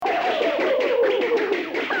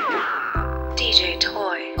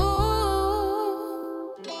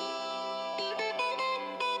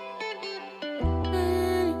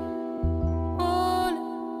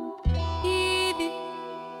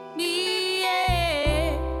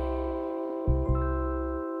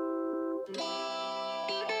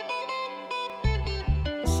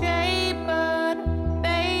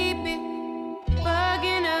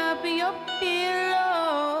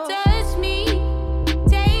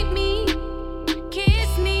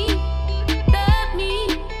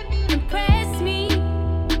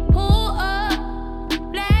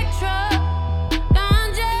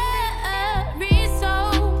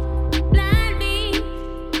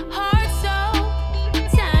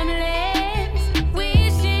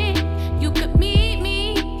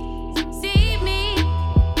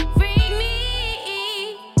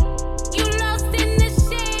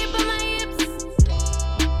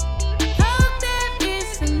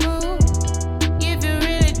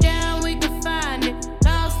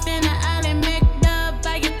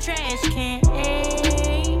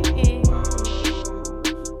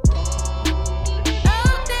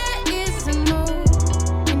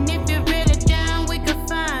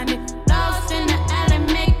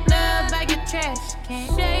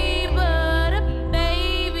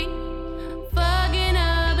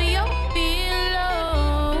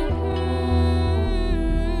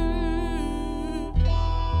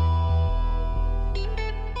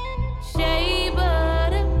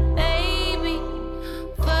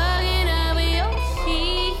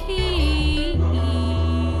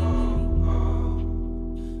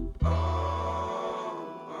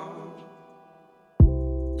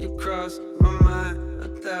You crossed my mind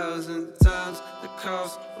 1,000 times. The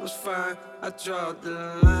cost was fine, I draw the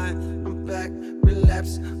line. I'm back,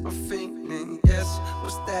 relapse, I'm fainting. Yes,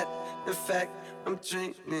 what's that? In fact, I'm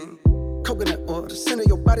dreaming. Coconut oil, the center of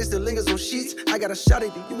your body still lingers on sheets. I got a shot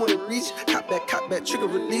at you wanna reach. Cop back, trigger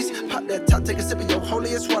release. Pop that top, take a sip of your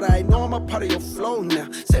holiest water. I know I'm a part of your flow now.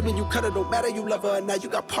 Say when you cut it, don't matter, you love her or not. You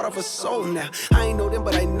got part of her soul now. I ain't know them,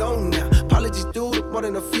 but I know now. Apologies due, more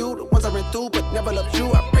than a few. The ones I ran through, but never loved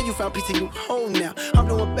you. I pray you found peace and you whole now. I'm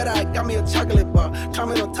doing better, I got me a chocolate bar.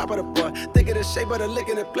 Comment on top of the bar. Think of the shape of the lick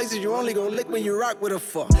in the places you only gon' lick when you rock with a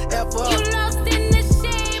fuck. Ever. You lost in the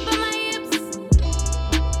shape of my hips.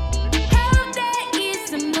 How that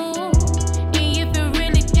is the move. And if you're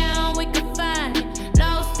really down, we can find it.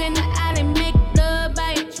 Lost in the alley, make love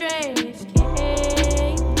by a trash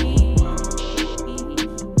can.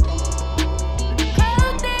 How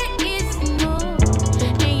that is the move.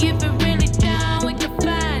 And if you're really down, we can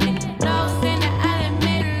find it. Lost in the alley,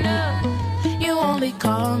 make love. You only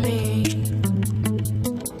call me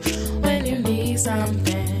when you need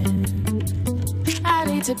something. I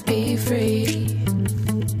need to be free.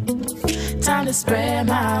 Time to spread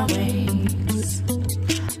my wings.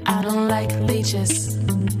 I don't like leeches.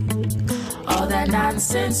 All that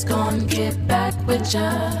nonsense gon' get back with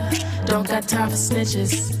ya. Don't got time for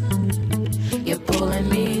snitches. You're pulling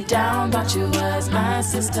me down, but you was my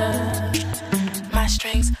sister. My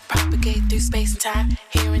strings propagate through space and time,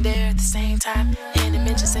 here and there at the same time. In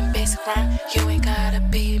dimensions and basic rhyme, you ain't gotta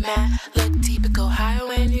be mad. Look deep and go higher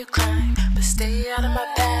when you climb, but stay out of my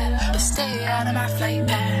path, but stay out of my flight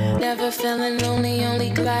path. Never feeling lonely, only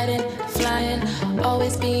gliding, flying,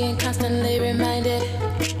 always being constantly reminded.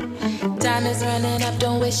 Time is running up,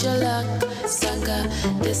 don't waste your luck, sucker.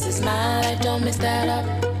 This is my life, don't mess that up.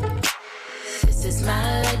 This is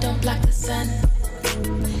my light, don't block the sun.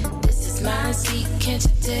 This is my seat, can't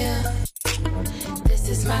you tell? This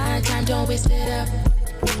is my time, don't waste it up.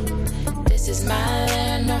 This is my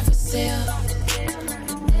land, not for sale.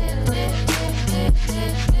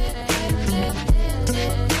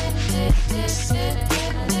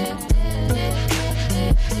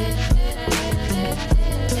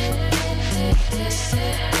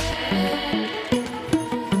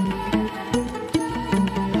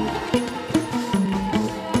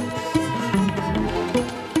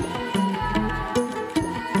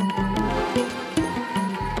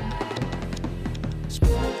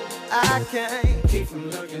 I can't keep from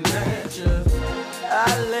looking at you.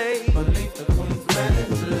 I lay beneath the queen's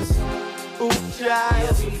mattress. Ooh,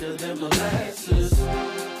 child, sweeter than molasses.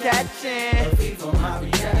 Catching a beat for my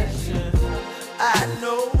reaction. I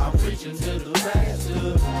know I'm preaching to the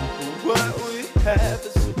master. What we have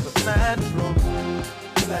is supernatural.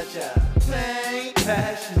 Let ya pain,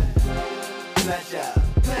 passion. Let ya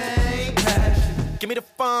pain, passion. Give me the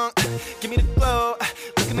funk, give me the glow.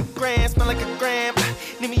 Look in the gram, smell like a gram.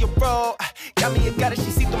 Need me a roll, got me a goddess,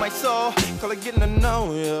 she see through my soul. Call her getting to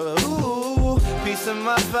know you. Ooh, piece of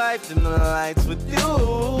my vibe, dim the lights with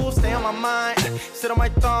you. Stay on my mind, sit on my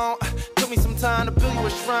throne. Took me some time to build you a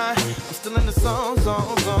shrine. I'm still in the zone.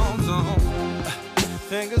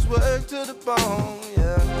 Fingers work to the bone,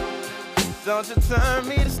 yeah. Don't you turn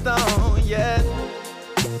me to stone, yeah.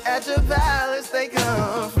 At your palace they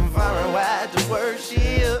come from far and wide to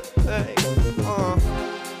worship. Hey,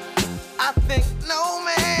 I think no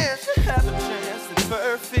man should have a chance to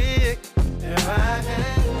perfect. If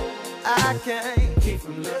I can't keep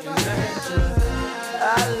from looking at you.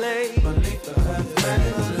 I lay beneath the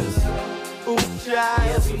mattress. Ooh,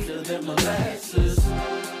 child, sweeter than molasses.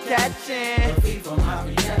 Catching a beat from my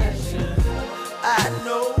reaction. I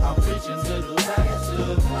know I'm preaching to the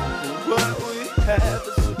master. What we have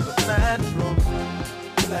is supernatural.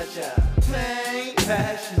 Let ya pain,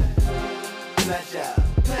 passion. Let ya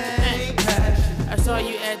pain, passion. I saw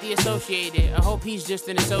you at the Associated. I hope he's just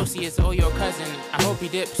an associate or your cousin. I hope he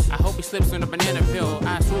dips. I hope he slips on a banana peel.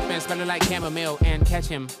 I swoop and smelling like chamomile and catch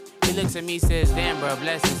him. He looks at me, says, damn, bro,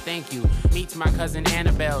 blessings, thank you. Meets my cousin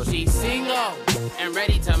Annabelle. She's single and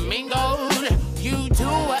ready to mingle. You two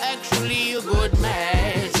are actually a good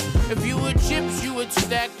match. If you were chips, you would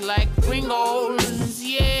stack like Pringles.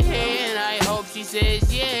 Yeah, and I hope she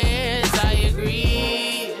says yes, I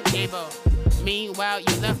agree. Gabo. Meanwhile,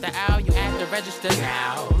 you left the aisle, you at the register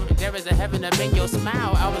now. There is a heaven up in your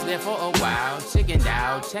smile. I was there for a while, chickened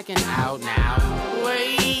out, checking out now.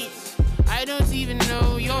 Wait, I don't even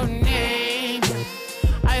know your name.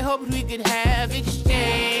 I hoped we could have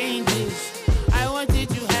exchanges. I wanted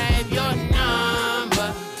to have your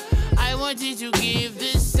number. I wanted to give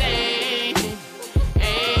the same.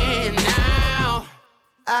 And now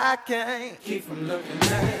I can't keep from looking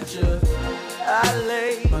at you. I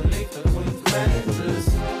lay beneath the queen's mattress.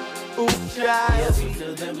 Ooh, child,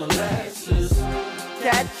 sweeter than molasses.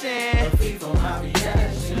 Catching a fever on my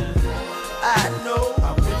reaction. I know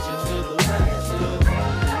I'm reaching to the master,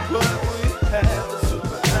 but we have a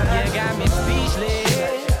super. You got me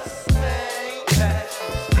speechless.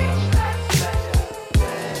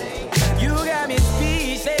 You got me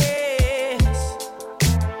speechless.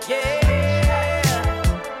 Yeah.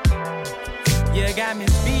 You got me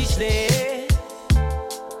speechless.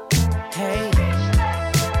 Hey.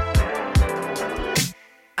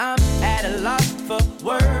 I'm at a loss for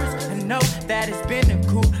words. I know that it's been a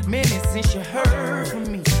cool minute since you heard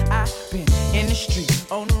from me. I've been in the street,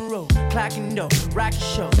 on the road, clocking dough, rocking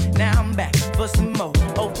shows. Now I'm back for some more,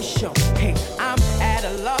 oh for sure. Hey, I'm at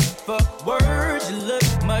a loss for words. You look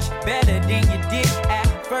much better than you did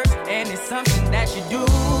at first, and it's something that you do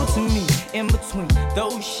to me. In between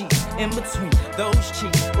those sheets, in between those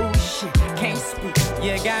cheeks, ooh shit, can't speak.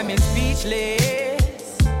 You got me speechless.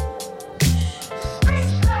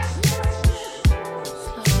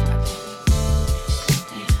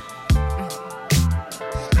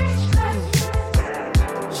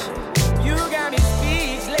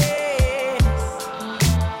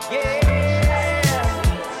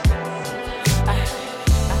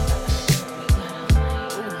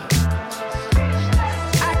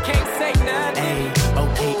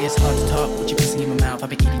 I've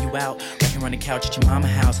been eating you out, right here on the couch at your mama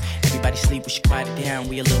house. Everybody sleep, we should quiet it down,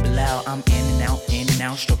 we a little bit loud. I'm in and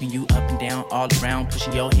out, stroking you up and down, all around,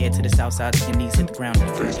 pushing your head to the south side, till your knees hit the ground.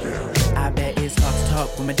 I bet it's hard to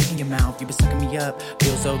talk with my dick in your mouth, you been sucking me up,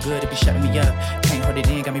 feel so good, it be shutting me up. Can't hold it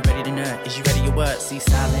in, got me ready to nut, is you ready or what? See,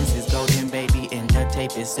 silence is golden, baby, and duct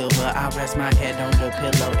tape is silver. I rest my head on the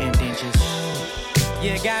pillow and then just,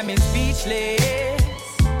 you got me speechless.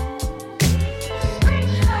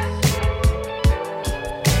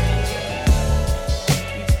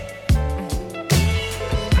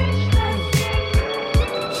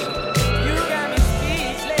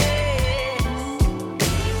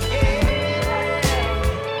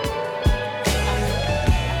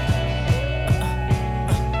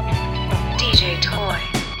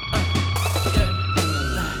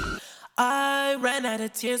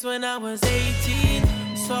 Tears when I was 18,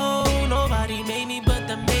 so nobody made me but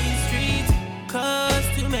the main streets. Cause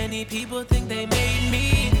too many people think they made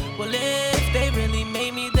me. Well, if they really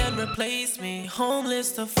made me, then replace me.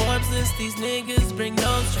 Homeless to Forbes list, these niggas bring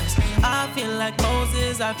no stress. I feel like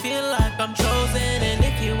Moses, I feel like I'm chosen. And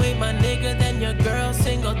if you ain't my nigga, then your girl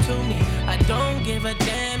single to me. I don't give a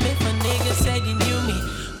damn if a nigga said you knew me.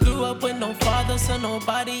 Grew up with no father, so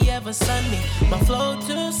nobody ever son me. My flow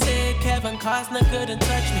too sick, Kevin Costner couldn't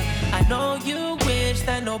touch me. I know you wish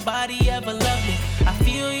that nobody ever loved me. I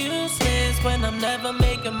feel useless when I'm never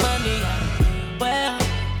making money. Well,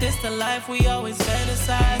 this the life we always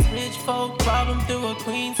fantasize. Rich folk problem through a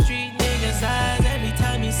Queen Street nigga's eyes. Every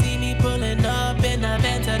time you see me pulling up in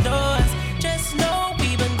Aventadors, just know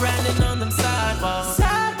we been grinding on them sidewalks.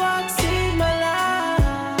 Sidewalks in my life.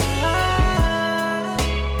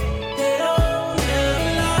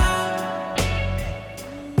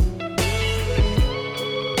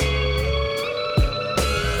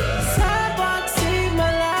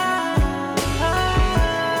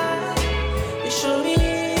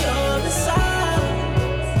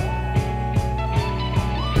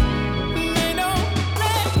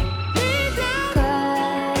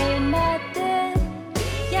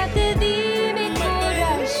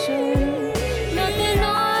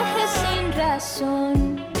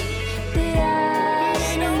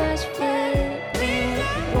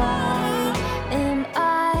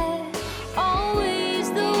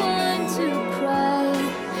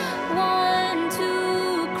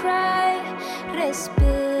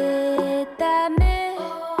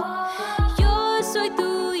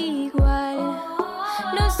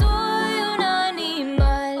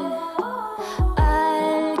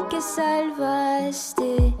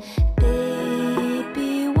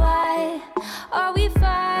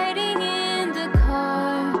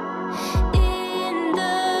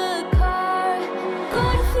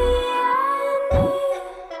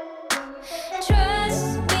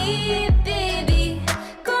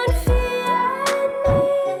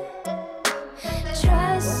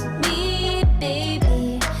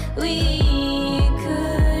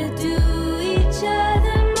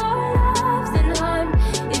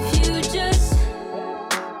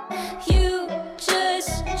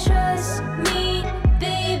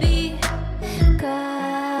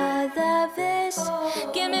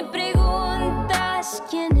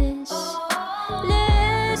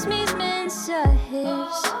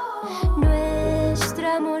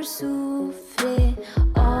 amor sufre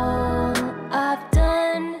all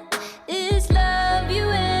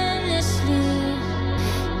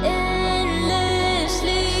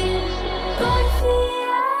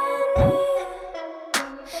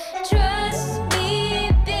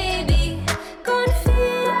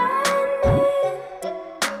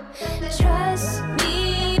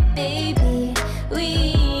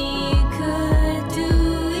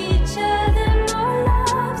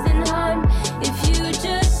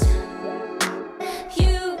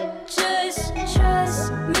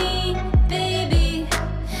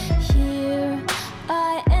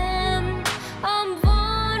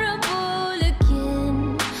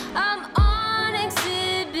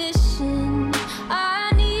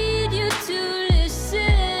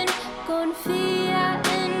confía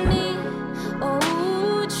en mí.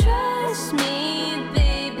 Oh, trust me,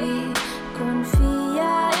 baby.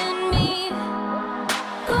 Confía en mí.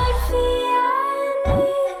 Confía en mí.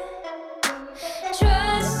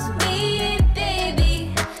 Trust me,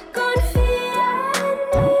 baby. Confía en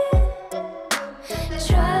mí.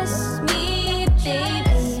 Trust me,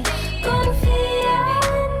 baby. Confía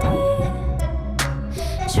en mí.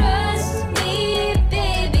 Trust me,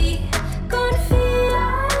 baby. Confía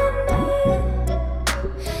en mí.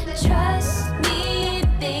 Trust me,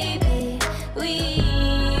 baby. We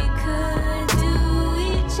could do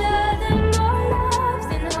each other more love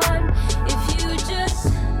than harm if you just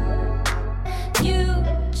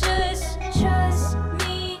trust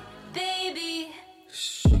me, baby.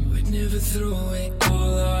 She would never throw away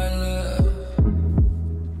all our love.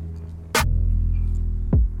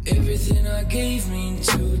 Everything I gave mean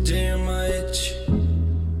too damn much.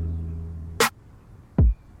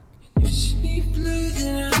 If she need blue,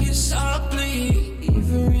 then I guess I'll bleed. Give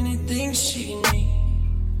her anything she need.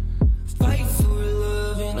 Fight for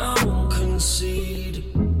love and I won't concede.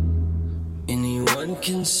 Anyone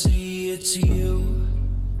can see it's you.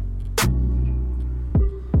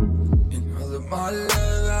 And all of my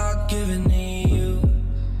love I've given to you.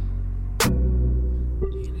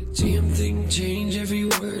 Ain't a damn thing change, every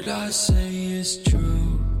word I say is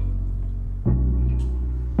true.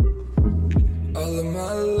 All of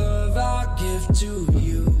my love I give to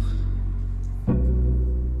you.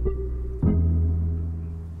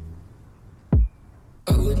 I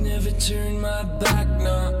would never turn my back,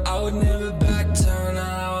 no, I would never back down.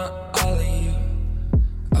 I want all of you.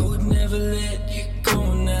 I would never let you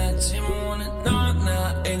go now. Tell me wanna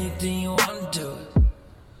not anything you wanna do.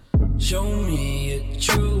 Show me your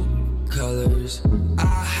true colors. I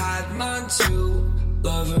hide mine too,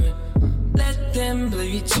 lover. Let them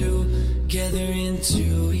bleed together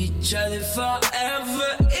into each other forever.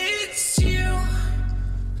 It's you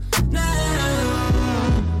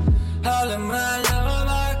now. All of my love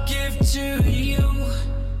I give to you.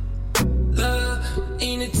 Love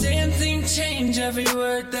ain't a damn thing change. Every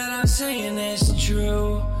word that I'm saying is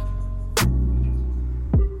true.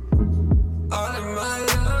 All of my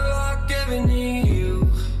love I've given to you.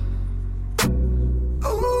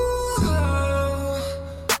 Ooh.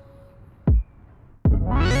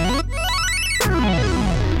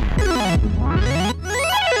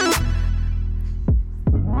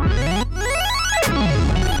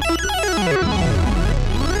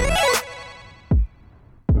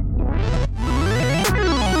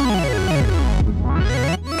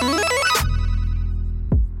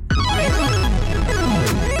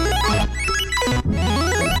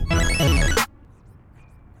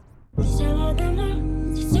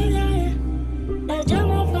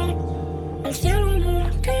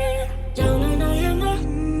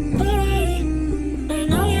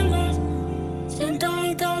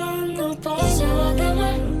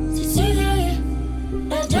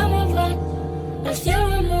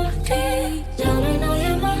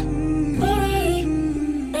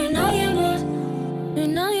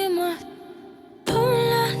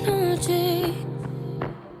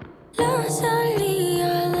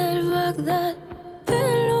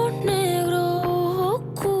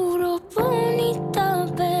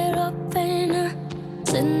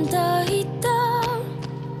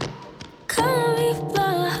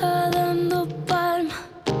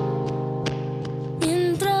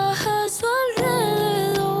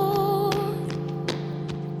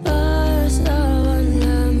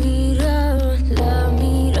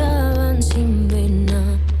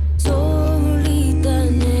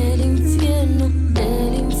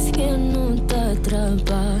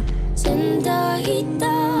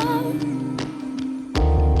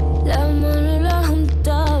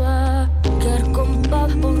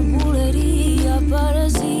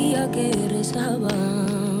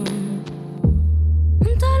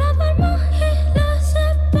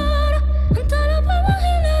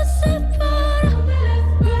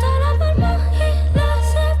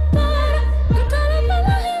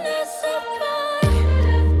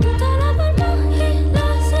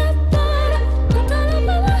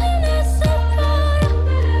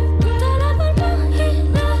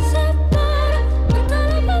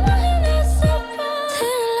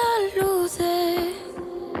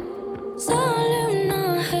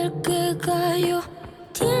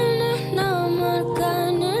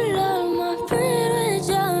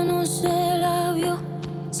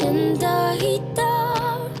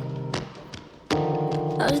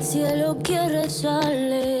 Al cielo quiere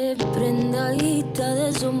rezarle, prendadita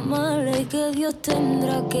de sus males que Dios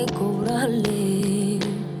tendrá que cobrarle.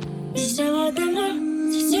 Y se va a quemar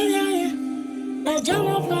si sigue ahí, la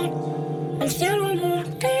llama va El cielo no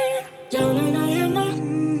cae, ya no hay nadie más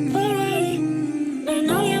por ahí, no hay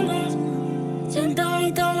nadie más.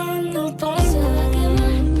 Sentadito dando pasos. Se va a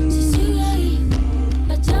quemar si sigue ahí.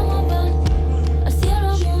 La echamos al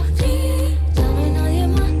cielo morir. Ya no hay nadie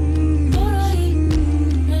más por ahí,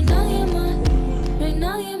 no hay nadie más, no hay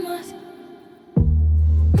nadie más.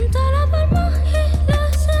 Junta la palma y la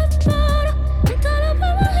separa. Junta la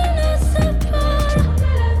palma y la separa.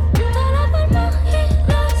 Junta la palma y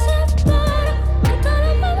la separa. Junta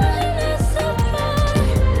la palma y la separa.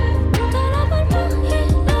 Junta la palma y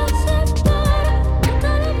la separa.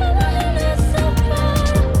 Junta la palma y la separa.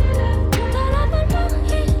 Junta la palma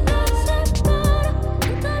y la separa.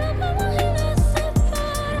 Junta la palma y la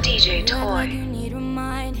separa. DJ Toy. You need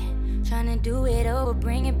reminding, trying to do it over,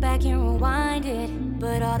 bring it back and rewind it.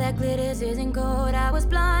 But all that glitters isn't gold, I was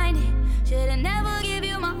blinded. Should've never give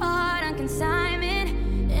you my heart on consignment.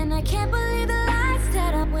 And I can't believe the lies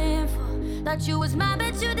that I went for. Thought you was mine,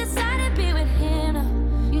 but you decided to be with him. No.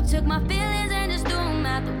 You took my feelings and just threw them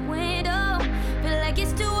out the window. Feel like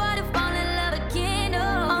it's too hard to fall in love again. No.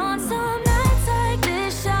 On some nights like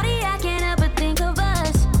this, shawty, I can't help but think of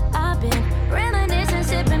us. I've been reminiscing,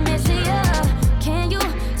 sipping, missing you. Can you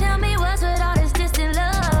tell me what's with all this distant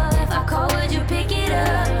love? If I call, would you pick it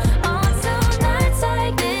up? On some nights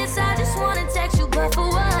like this, I just wanna text you, but for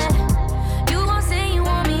what? You gon' say you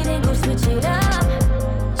want me, then go switch it up.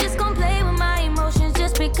 Just gon' play with my emotions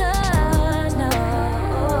just because, no.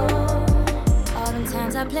 All them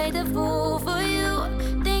times I played the fool for you,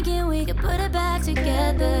 thinking we could put it back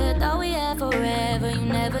together. Thought we had forever, you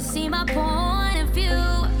never see my point of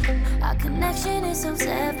view. Our connection is so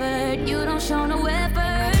severed, you don't show no effort.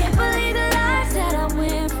 I can't believe the lies that I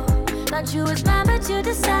went for. Thought you was mine, but you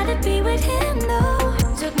decided to be with him, no.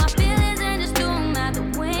 Took my feelings and just threw them out the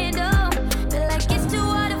window. Feel like it's too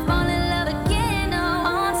hard to fall in love again, no.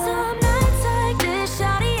 On some nights like this,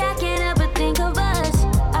 shawty, I can't help but think of us.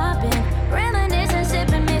 I've been reminiscing,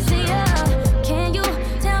 sipping, missing you. Can you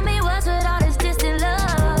tell me what's with all this distant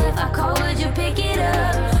love? If I call, would you pick it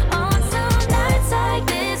up? On some nights like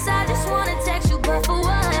this, I just wanna text you, but for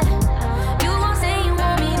what? You gon' say you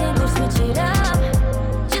want me, then go switch it up.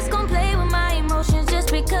 Just gon' play with my emotions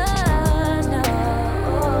just because, no.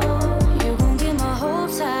 You gon' get my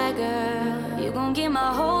hopes high, girl. You gon' get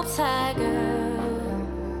my hopes high, girl.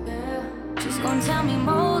 Just gon' tell me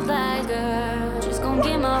more lies, girl. Just gon'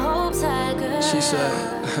 get my hopes high, girl. She said,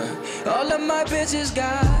 all of my bitches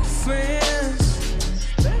got friends.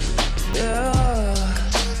 Yeah.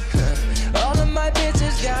 All of my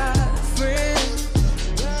bitches got friends.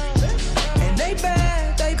 And they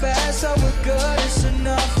bad, so we're good. It's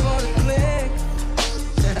enough for the click.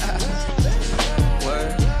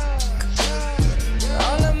 Word.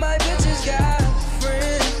 All of my bitches got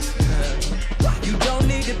friends. You don't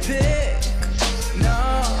need to pick. No,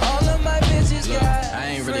 all of my bitches Look, got I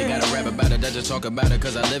ain't really gotta rap about it, I just talk about it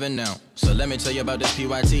cause I live it now. So let me tell you about this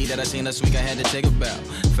PYT that I seen last week I had to take a bow.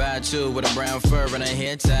 5'2" with a brown fur and a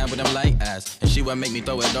hair tie with them light eyes. And she would make me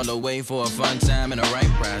throw it all the way for a fun time and a right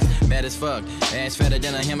prize. Bad as fuck, ass fatter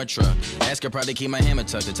than a hammer truck. Ask her probably keep my hammer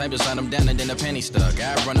tucked. The type to slide them down and then the penny stuck.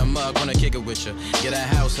 I run amok, wanna kick it with ya. Get a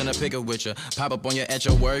house and a picket with ya. Pop up on you at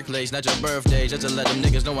your workplace, not your birthday, just to let them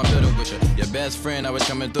niggas know I'm building with ya. Your best friend always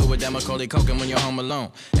coming through with that Macaulay Culkin when you're home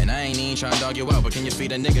alone. And I ain't even trying to dog you out, but can you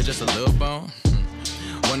feed a nigga just a little bone?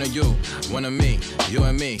 One of you, one of me, you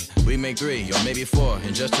and me, we make 3 or maybe 4,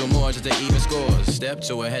 and just 2 more just to even scores. Step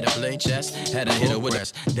 2, I had to play chess, had to hit her with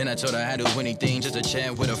rest. Then I told her I'd do anything just to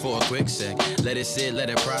chat with her for a quick sec. Let it sit, let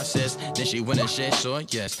it process, then she went and shit, so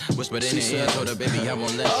yes. Whispered in her ear, told her baby I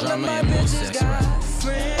won't let drama and more sex. Got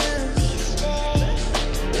friends.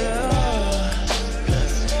 Yeah.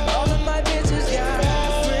 All of my bitches got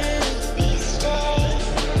friends.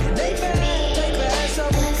 And they bad, so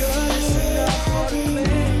we're good. It's enough for the click.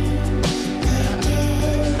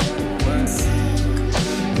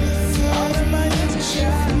 All of my bitches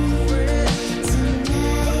got friends.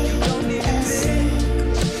 You don't need to pick.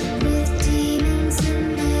 With demons in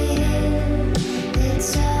my head,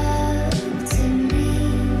 it's up to me.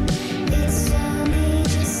 It's only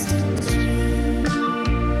just a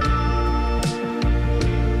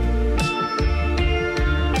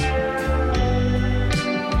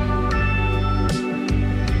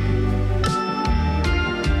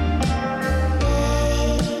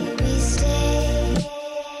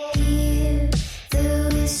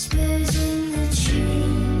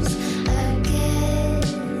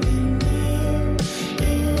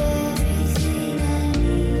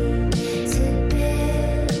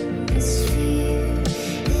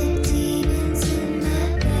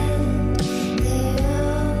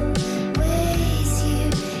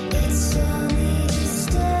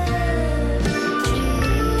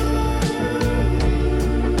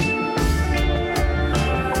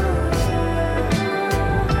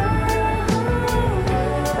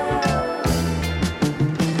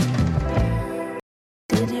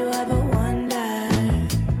Did you ever wonder?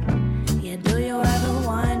 Yeah, do you ever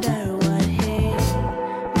wonder what he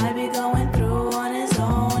might be going through on his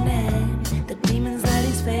own and the demons that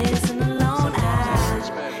he's facing alone?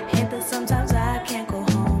 I hate that sometimes I can't go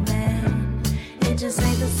home and it just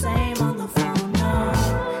ain't the same on the phone, no.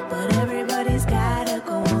 But everybody's gotta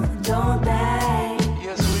go on, don't they?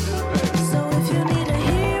 Yes, we do, baby. So if you need a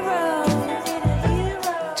hero,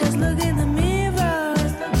 just look in the mirror.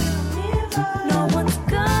 No one's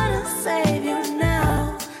gonna save you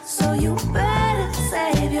now, so you better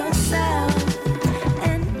save yourself.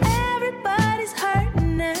 And everybody's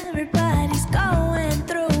hurting, everybody's going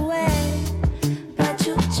through it, but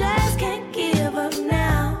you just can't give up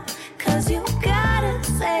now, 'cause you gotta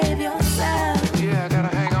save yourself. Yeah, I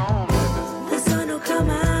gotta hang on, baby. The sun will come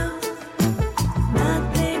out,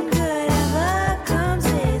 nothing good ever comes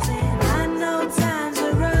easy. I know times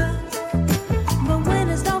are rough, but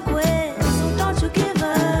winners don't quit, so don't you give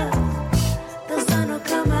up. The sun will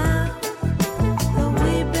come out, but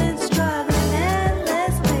we've been struggling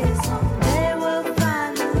endlessly. Someday we'll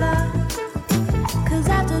find the love, 'cause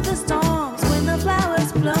after the storms, when the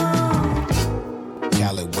flowers bloom.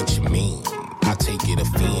 Khaled, what you mean? I take it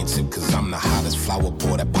offensive, 'cause I'm the hottest flower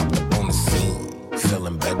boy that popped up on the scene.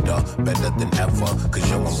 Feeling better, better than ever, 'cause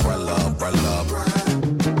your umbrella.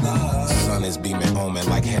 Sun is beaming on me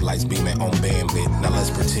like headlights beaming on Bambit. Now let's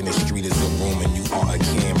pretend the street is a room and you are a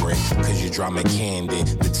Camry, 'cause you draw me candy,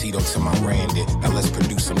 the Tito to my Randy. Now let's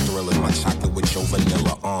produce some thrillers, my chocolate with your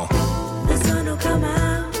vanilla, The sun will come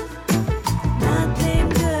out, nothing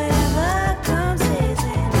good ever comes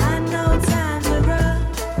easy. I know times are rough,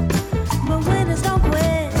 but winners don't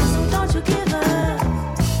quit, so don't you give up.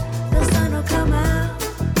 The sun will come out,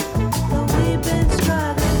 but we've been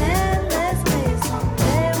struggling endlessly.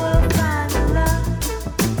 Someday we'll find the love,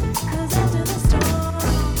 'cause after the storm,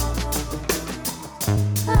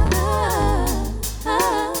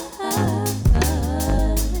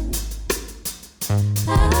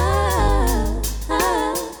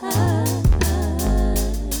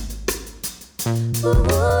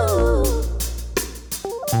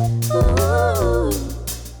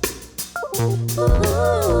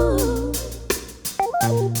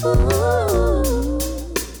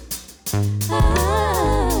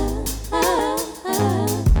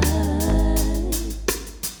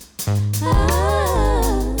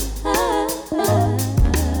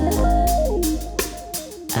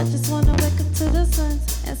 I just wanna wake up to the suns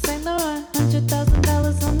and Saint Laurent,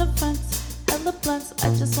 $100,000 on the fronts, hella blunts. I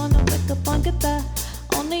just wanna wake up on guitar,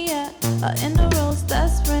 on the yacht, or in the rolls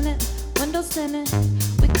that's rented, windows tinted.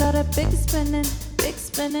 We call that big spinning, big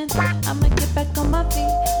spinning. I'ma get back on my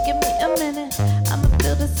feet, give me a minute. I'ma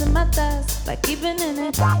feel this in my thighs, like even in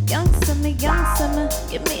it. Young summer,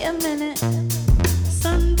 give me a minute.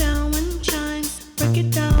 Sundown when it shines, break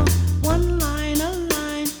it down, one line, a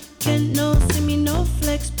line. Can't no see me, no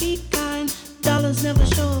flex, be kind. Dollars never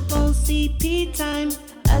show up on CP time.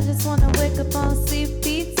 I just wanna wake up on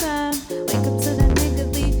CP time. Wake up to the nigga,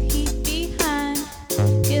 leave heat behind.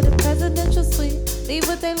 Get a presidential suite, leave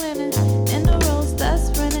what they linen. In the rolls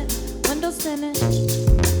that's rented, windows tinted.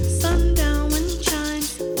 Sundown when it shines,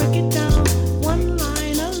 break it down, one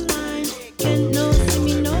line, a line. Can't no see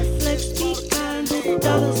me, no flex, be kind.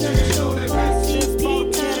 Dollars never show up on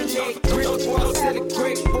CP time.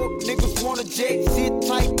 Niggas wanna jet, sit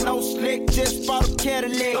tight, no slick, just bought a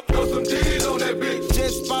Cadillac. Throw some D's on that bitch.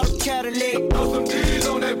 Just bought a Cadillac. Throw some D's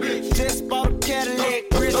on that bitch. Just bought a Cadillac.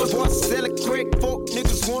 Rich boy selling crack, folk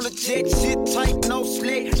niggas wanna jet, sit tight, no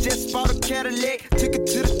slick, just bought a Cadillac. Took it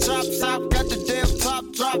to the top, got the damn top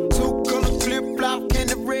drop, 2-color flip flop and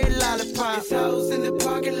the red lollipop. It's hoes in the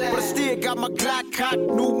parking lot, but I still got my Glock cock,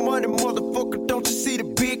 new money, motherfucker. Don't you see the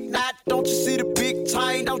big knot? Don't you see the big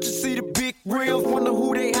tie? Don't you see the big reels? Wonder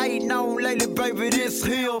who they hating on lately, baby, this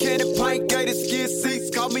hill. Candy paint, gated skin seats,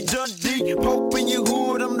 call me Dundee. Pope in your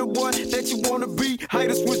hood, I'm the one that you wanna be.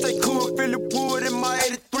 Haters wish they could feel the wood in my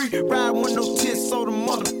 83. Ride with no tits, so the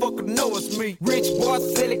motherfucker know it's me. Rich boy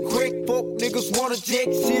selling quick, folk niggas wanna jet,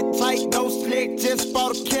 shit tight, no slick, just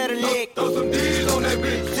bought a Cadillac. Throw some D's on that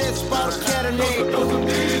bitch. Just bought a Cadillac. Throw some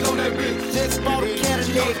D's on that bitch. Just bought a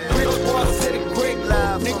Cadillac. Rich boy selling quick,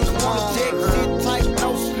 niggas wanna jet, shit tight, no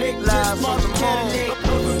slick, just bought a Cadillac.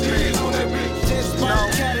 Throw some D's on that bitch. Just bought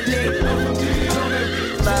a Cadillac. Throw some D's on that bitch. Just bought a Cadillac. Throw some D's on that bitch.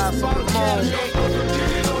 Just bought a Cadillac. Throw some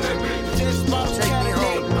D's on that bitch. Just bought a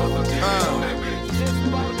Cadillac.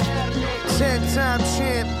 10-time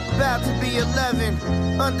champ, about to be 11.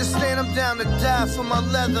 Understand I'm down to die for my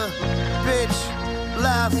leather. Bitch,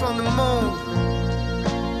 live from the moon.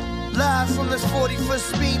 Live from this 40-foot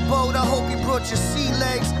speedboat. I hope you brought your sea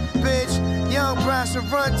legs. Bitch, young Bronson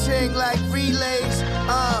run ting like relays.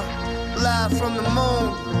 Live from the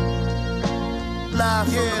moon. Live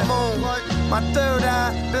from the moon. My third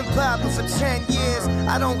eye been popping for 10 years.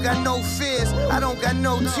 I don't got no fears, I don't got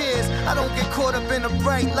no tears. I don't get caught up in the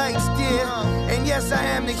bright lights, dear. And yes, I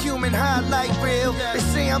am the human highlight reel. They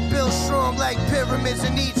say I'm built strong like pyramids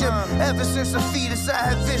in Egypt. Ever since a fetus, I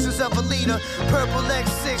had visions of a leader. Purple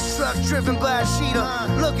X6 truck driven by a cheetah.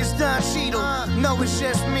 Look, it's Don Cheadle. No, it's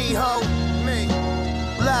just me, ho. Me.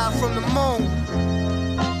 Live from the moon.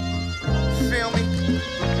 Feel me?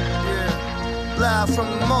 Yeah. Live from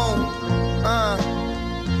the moon.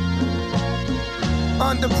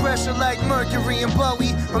 Under pressure like Mercury and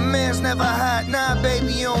Bowie. My man's never hot, nah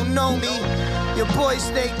baby, you don't know me. Your boy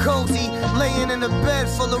stay cozy, laying in a bed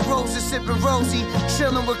full of roses, sipping rosy,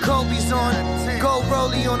 chilling with Kobe's on. Go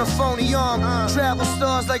rollie on a phony arm. Travel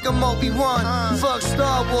stars like a Obi-Wan. Fuck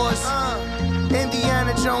Star Wars.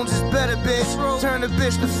 Indiana Jones is better, bitch. Turn the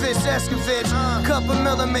bitch to Fitz-Escovitch. Couple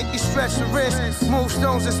miller make you stretch the wrist. Move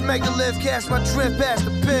stones, let's make a live. Catch my drift past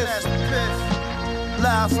the piff.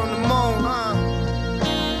 Live from the moon.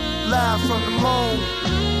 Live from the moon.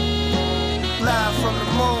 Live from the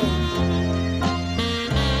moon.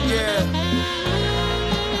 Yeah.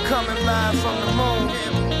 I'm coming live from the moon.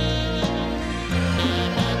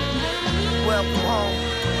 Welcome home.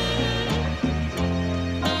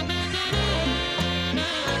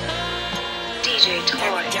 DJ Toy.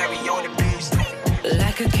 Carry on the beast.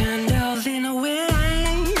 Like a candle in a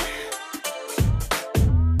wind.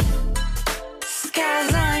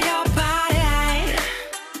 Skies on your body.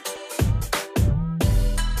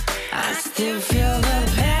 I still feel the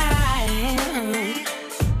pain.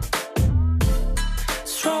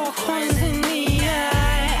 Stroke winds in the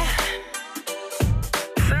air.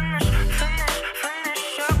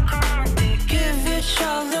 Finish your comedy. Give each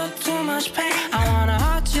other too much pain. I wanna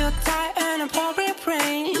hold you tight in a pouring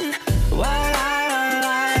rain. Why?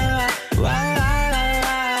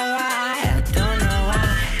 I don't know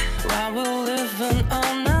why we're living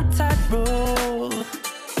on a tightrope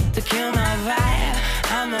to kill my vibe.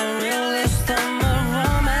 I'm a realist, I'm a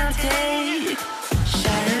romantic. 吓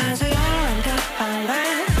人来自遥远的傍晚，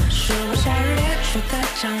是我夏日烈日的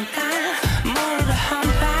长大，末日的航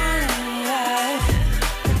班。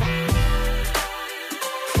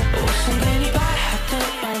我想给你摆好的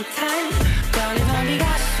泳滩，高丽放毕加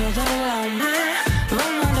索的浪漫，温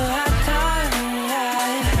暖的海滩。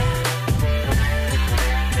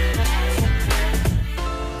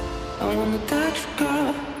I wanna touch you,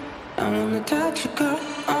 girl. I wanna touch you, girl.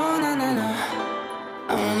 Oh na na na.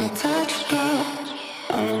 I wanna touch you, girl.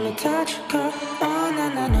 I wanna touch you, girl. Oh na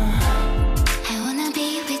na na. I wanna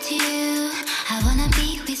be with you. I wanna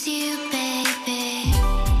be with you, baby.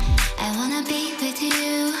 I wanna be with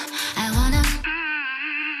you. I wanna.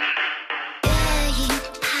 夜莺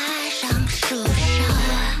爬上树梢，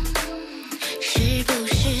是不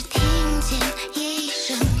是听见一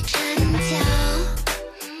声蝉叫？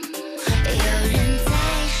有人在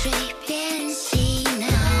水边嬉闹，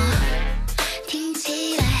听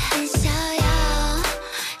起来很逍遥。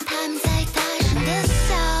他们在大声地笑，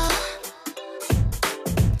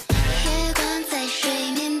月光在水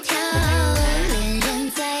面跳，恋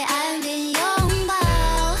人在岸边拥抱，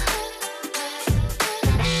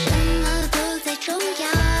什么都再重要。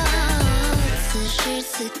此时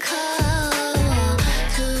此刻，我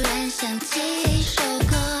突然想起一首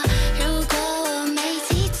歌，如果我没记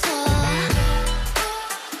错，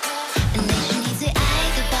那是你最爱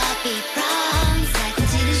的 Bobby Brown， 在空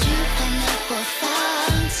气里循环的播放，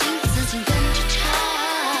情不自禁跟着唱。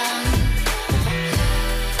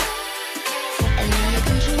你也跟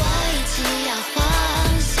着我一起摇晃，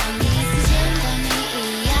像第一次见到你一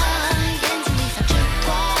样，眼睛里放着光。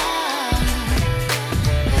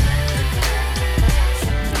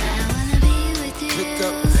I wanna be with you. Pick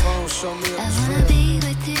up the phone, show me it I was wanna real. be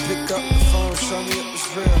with you. Pick up the phone, show me it was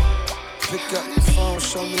real. Pick up the phone,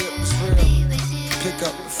 show me it was real. Pick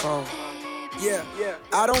up the phone. Yeah,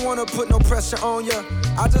 I don't wanna put no pressure on ya.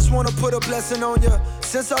 I just wanna put a blessing on ya.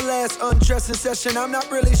 Since our last undressing session, I'm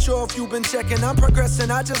not really sure if you've been checking. I'm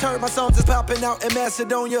progressing. I just heard my songs is popping out in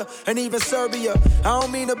Macedonia and even Serbia. I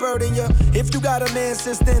don't mean to burden ya. If you got a man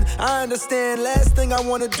since then, I understand. Last thing I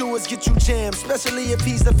wanna do is get you jammed, especially if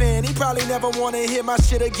he's a fan. He probably never wanna hear my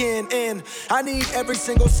shit again. And I need every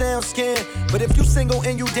single sound scan. But if you single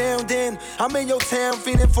and you down, then I'm in your town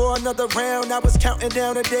feeling for another round. I was counting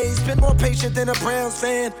down the days, been more patient than a Browns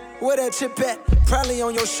fan. Where that chip at? Probably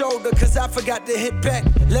on your shoulder, cause I forgot to hit back.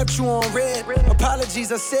 Left you on red.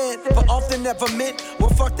 Apologies I said, but often never meant. Well,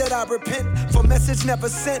 fuck that, I repent. For message never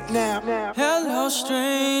sent now. Hello,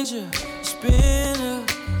 stranger. It's been a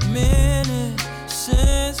minute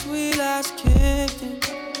since we last kicked it.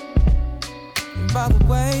 by the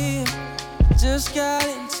way, just got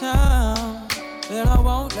in town, and I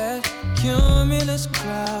won't let cumulus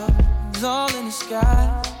clouds all in the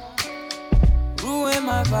sky ruin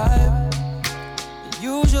my vibe.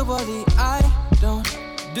 Usually I don't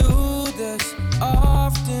do this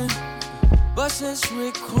often, but since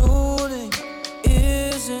recruiting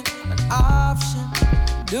isn't an option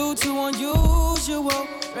due to unusual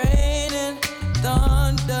rain and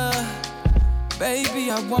thunder,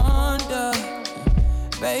 baby I wonder,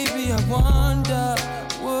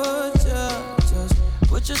 would you just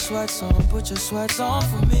put your sweats on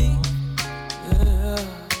for me? Yeah,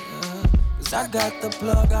 yeah. 'Cause I got the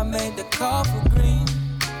plug, I made the call for green.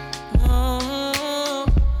 I'm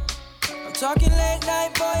talking late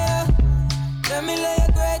night for ya. Let me lay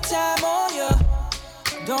a great time on ya.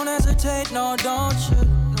 Don't hesitate, no, don't you?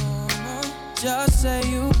 No. Just say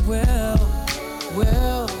you will.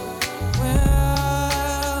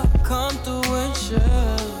 Come through and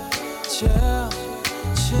chill.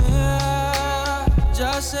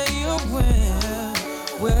 Just say you will.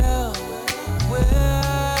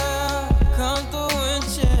 Come through and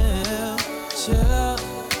chill.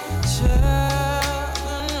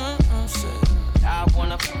 I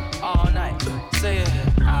wanna all night. Say it.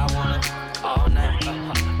 I wanna all night.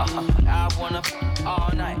 I wanna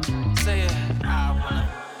all night. Say it. I wanna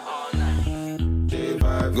all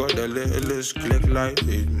night. Got the littlest click like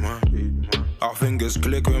it, man. Our fingers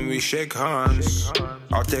click when we shake hands.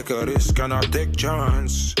 I'll take a risk and I'll take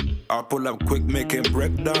chance. I'll pull up quick, make it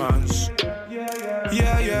break dance.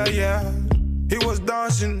 Yeah. He was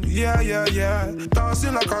dancing, yeah.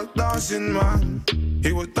 Dancing like a dancing man.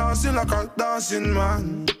 He was dancing like a dancing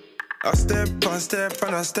man. I step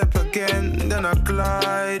and I step again. Then I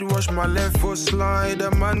glide, watch my left foot slide.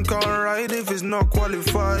 A man can't ride if he's not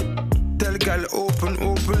qualified. Tell gal open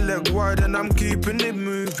leg wide, and I'm keeping it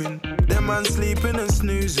moving. Them man sleeping and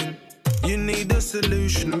snoozing. You need a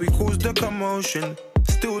solution, we cause the commotion.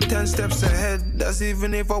 Still 10 steps ahead, that's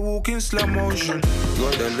even if I walk in slow motion.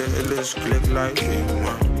 Got the littlest click like it,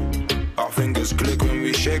 man. Our fingers click when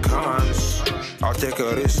we shake hands. I'll take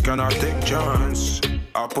a risk and I'll take chance.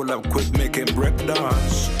 I'll pull up quick, make it break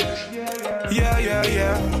dance. Yeah.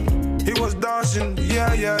 He was dancing,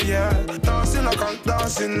 yeah. Dancing like a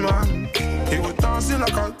dancing man. He was dancing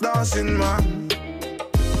like a dancing man.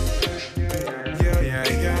 Yeah.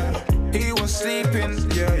 He was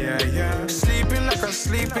sleeping, yeah. Sleeping like a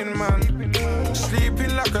sleeping man.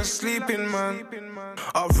 Sleeping like a sleeping man.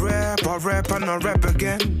 I rap and I rap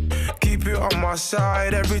again. Keep it on my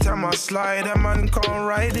side every time I slide. A man can't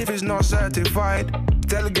ride if he's not certified.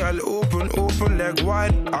 Tell girl open leg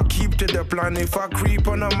wide. I keep to the plan if I creep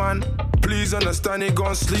on a man. Please understand he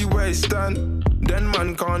gon' sleep where he stand. Then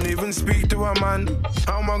man can't even speak to a man.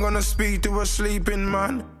 How am I gonna speak to a sleeping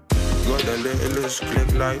man? Got the littlest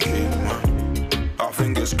click like it, man. Our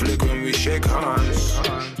fingers click when we shake hands.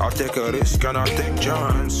 I'll take a risk and I'll take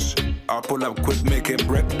chance. I'll pull up quick, make it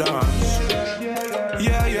break dance.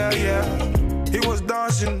 Yeah. He was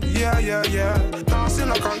dancing, yeah. Dancing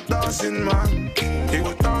like a dancing man. He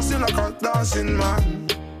was dancing like a dancing man.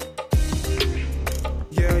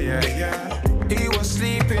 Yeah. He was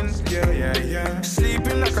sleeping, yeah.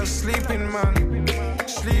 Sleeping like a sleeping man.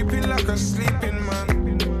 Sleeping like a sleeping man.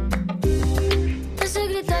 Ese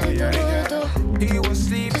gritarito roto, yo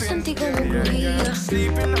sentí como corría. Antes de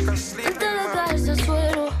caerse al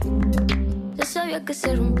suelo, ya sabía que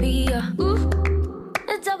se rompía.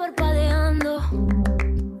 Está parpadeando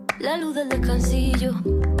la luz del descansillo.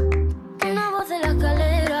 Una voz de la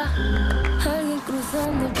escalera, alguien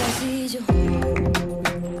cruzando el pasillo.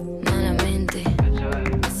 Malamente,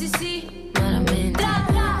 sí, malamente.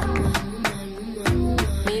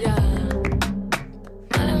 Mira,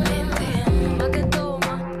 malamente. Pa' que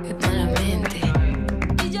toma, que malamente.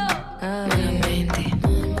 Y yo, malamente.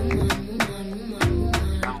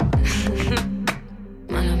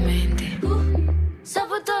 Malamente. Se ha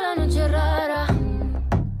puesto la noche rara,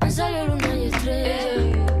 me salió luna y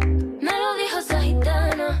estrella. Me lo dijo esa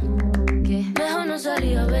gitana, que mejor no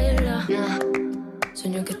salir a verla.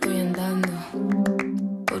 Sueño que estoy andando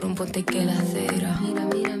por un puente que la acera. Mira.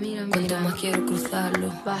 Cuanto más quiero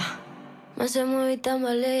cruzarlo, más se mueve y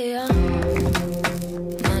tambalea.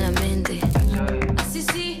 Malamente, así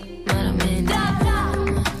sí, malamente.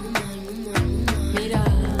 Mira,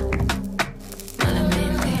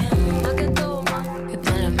 malamente. Pa' que toma, que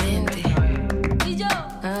malamente. Y yo,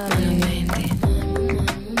 malamente.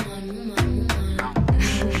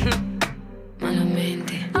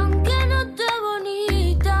 Malamente. Aunque no esté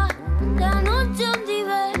bonita, la noche donde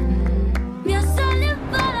ve, voy a salir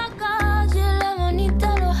para la calle, la manita,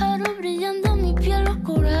 los aros brillando, mi piel, los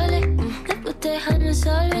corales. Después te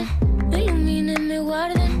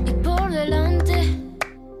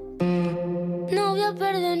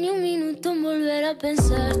a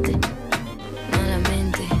pensarte.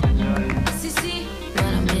 Malamente. Sí, sí.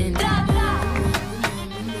 Malamente.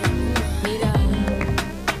 Mira.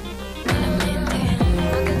 Malamente.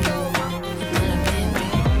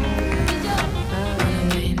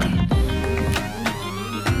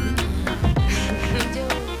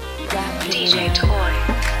 DJ Toy.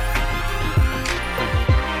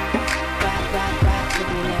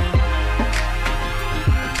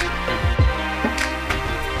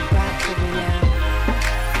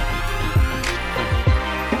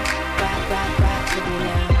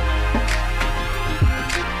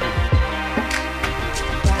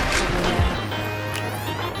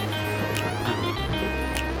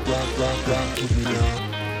 Rock with me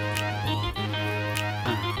now.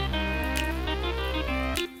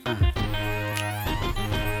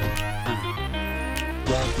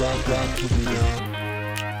 Rock with me now.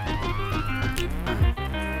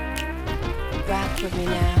 Rock with me now. Rock with me now. Rock with me now. Rock with me now. Rock with me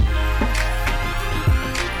now.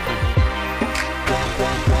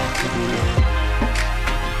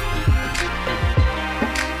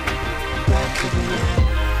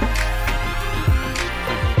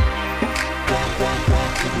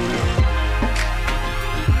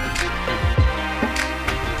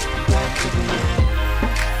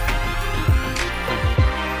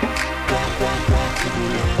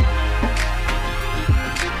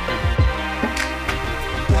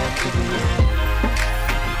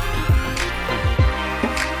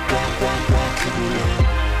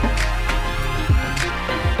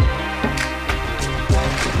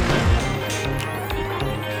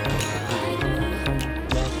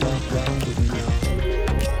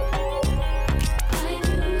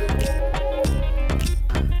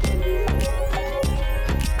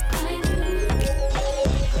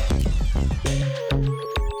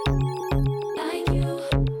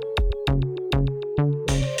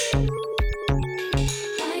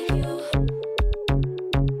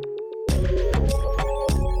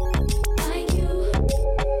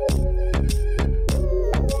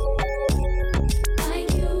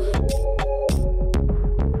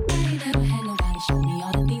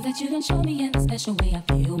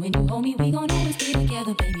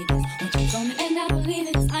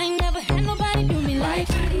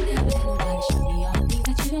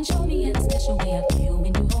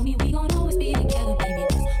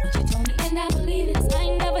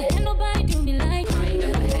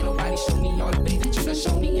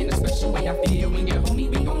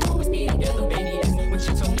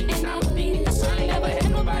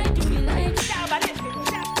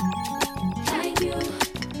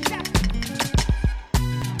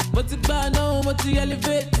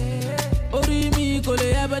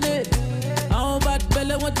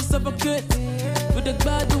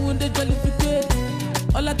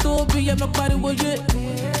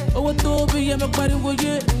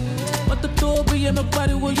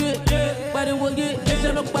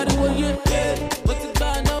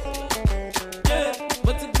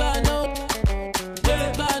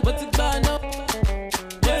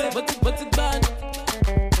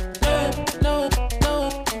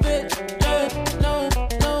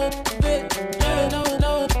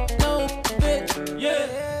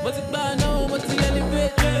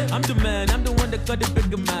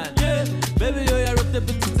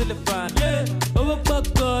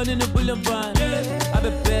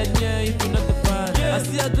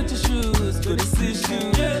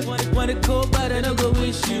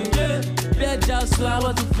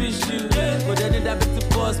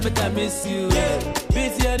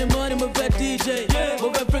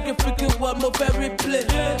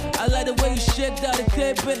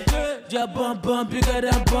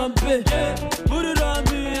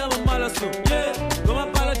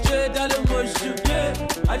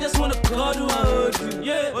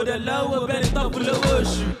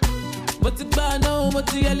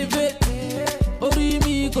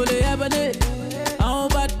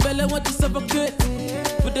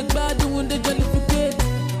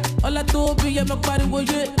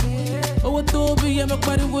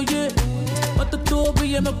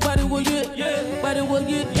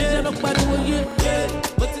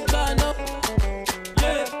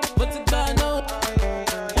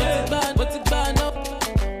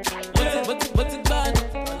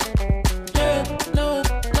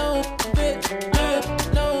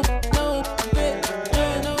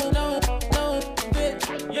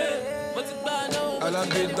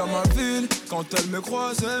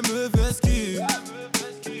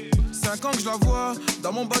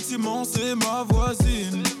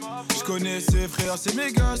 C'est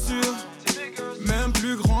méga sûr, même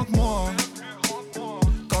plus grand que moi.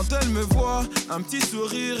 Quand elle me voit, un petit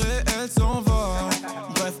sourire et elle s'en va.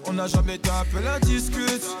 Bref, on n'a jamais tapé la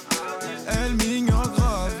discute, elle m'ignore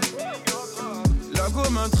grave. La go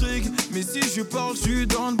m'intrigue, mais si je parle, je suis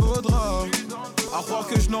dans le beau drap. À croire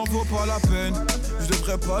que je n'en vaux pas la peine. Je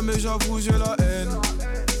devrais pas, mais j'avoue, j'ai la haine.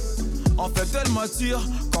 En fait, elle m'attire,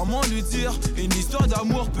 comment lui dire? Une histoire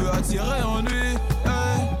d'amour peut attirer en lui.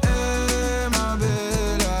 Hey, hey, ma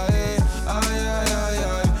bella, hey, aïe, aïe, aïe,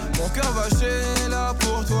 aïe. Mon cœur va chez là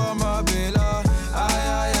pour toi, ma bella. Aïe,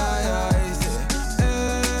 aïe, aïe, aïe, c'est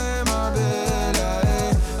hey, ma bella,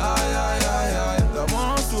 hey, aïe, aïe, aïe, aïe. Donne-moi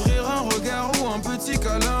un sourire, un regard ou un petit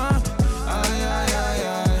câlin. Aïe, aïe, aïe,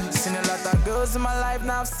 aïe. Seen a lot of girls in my life,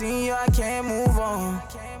 now I've seen you, I can't move on.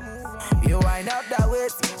 You wind up that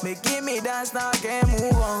waist, making me dance, now I can't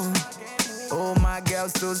move on. Oh, my girl,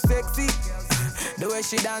 so sexy. The way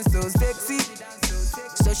she dance, so sexy.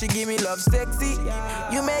 So she give me love sexy.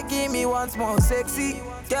 You making me once more sexy.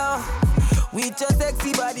 Girl, with your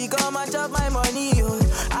sexy body, come and chop my money. Oh,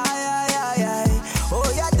 aye, aye, aye, aye.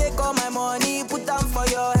 Oh, yeah, take all my money, put them for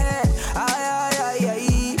your head. Aye, aye, aye,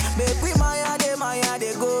 aye. Make we maya,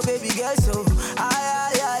 they go, baby girl, so.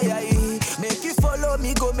 Aye, aye, aye, aye. Make you follow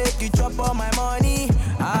me, go make you chop all my money.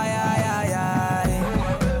 Aye, aye, aye, aye.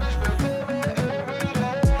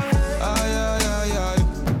 Aïe, aïe, aïe, aïe.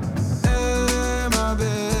 Eh, ma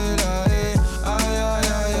bella, eh. Aïe, aïe,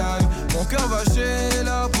 aïe, aïe. Mon cœur va chez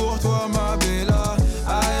là pour toi, ma bella.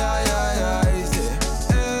 Aïe, aïe, aïe, aïe.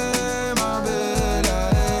 C'est eh, ma bella,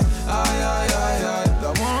 eh. Aïe, aïe, aïe, aïe.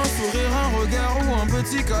 Donne-moi un sourire, un regard ou un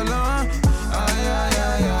petit câlin. Aïe, aïe,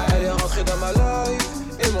 aïe, aïe. Elle est rentrée dans ma life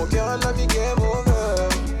et mon cœur, elle a mis game over.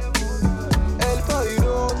 Elle pas une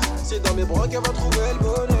autre, c'est dans mes bras qu'elle va trouver le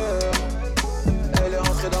bonheur. Elle est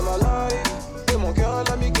rentrée dans ma life et mon cœur,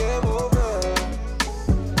 elle a mis game over.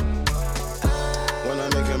 When I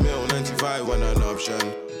make a meal, 95 when an option.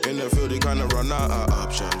 In the field, they kinda run out of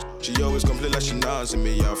options. She always complain like she nods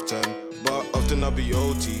me often, but often I'll be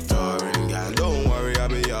OT tiring. Yeah, don't worry, I'll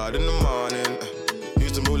be out in the morning.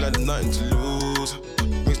 Used to move like there's nothing to lose.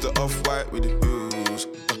 Mix the off-white with the blues.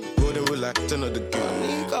 Golden with like 10 of the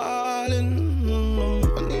girls. Calling,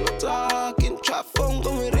 when you talking, trap phone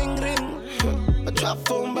going ring ring. A trap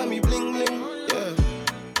phone by me bling bling, yeah.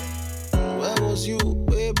 Where was you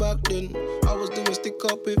way back then? I was doing stick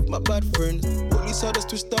up with my bad friends. Police had us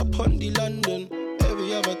to stop on the London.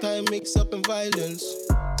 Every other time mix up in violence.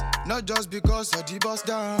 Not just because I D-boss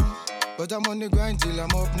down, but I'm on the grind till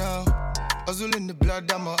I'm up now. Hustle in the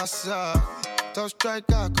blood, I'm a hustler. Tough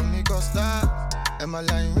striker, come me Costa. And my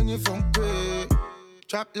line ringing from great.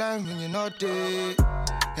 Trap line ringing all day.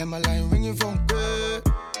 And my line ringing from great.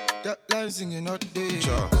 That line singing all day.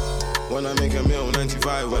 Sure. When I make a meal,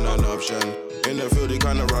 95 when an option. In the field, they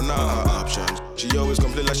kinda run out of options. She always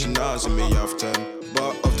complain like she nods me often,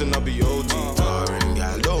 but often I'll be OT tiring.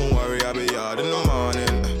 Yeah, don't worry, I'll be out in the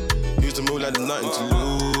morning. Used to move like there's nothing to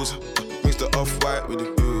lose. Mix the off-white with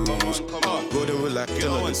the blues. Golden with like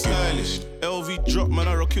and stylish. LV drop, man,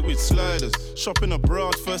 I rock it with sliders. Shopping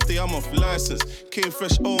abroad, first day I'm off license. Came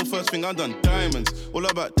fresh home, first thing I done diamonds. All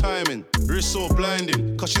about timing, wrist so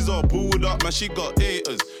blinding. Cause she's all booed up, man, she got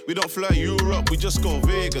haters. We don't fly Europe, we just go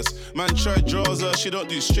Vegas. Man, try draws her, she don't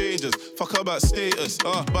do strangers. Fuck her about status,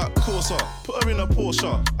 back closer. Put her in a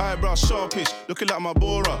Porsche, eyebrows sharpish, looking like my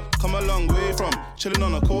Bora. Come a long way from chilling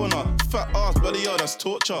on a corner. Fat ass, buddy, yeah, that's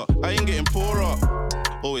torture. I ain't getting poorer.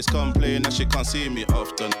 Always complain that she can't see me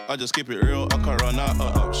often. I just keep it real, I can run out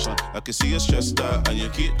of option. I can see you stressed out and you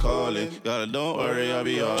keep calling. Y'all don't worry, I'll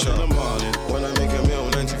be out in the morning. When I make a meal,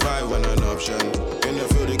 95 when an option. In the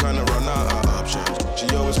field, they kinda run out of options. She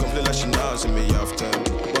always complain like she nods me often,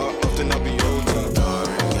 but often I'll be OT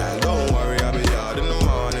tiring. Yeah, don't worry, I'll be out in the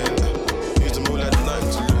morning. Used to move like there's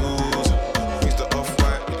nothing to lose. Mix the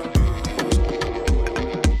off-white with the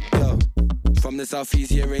blues. Yo, from the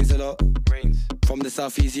southeast, yeah, it rains a lot. From the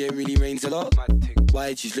southeast, yeah, it really rains a lot.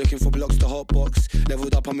 Why? She's looking for blocks to hot box.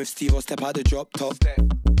 Leveled up, I'm with Steve, I'll step out the drop top.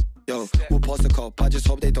 Yo, we'll pass the cop. I just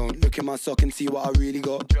hope they don't look in my sock and see what I really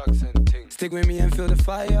got. Stick with me and feel the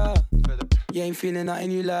fire. You ain't feeling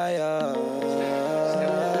nothing, you liar.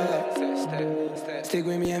 Stick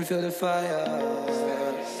with me and feel the fire.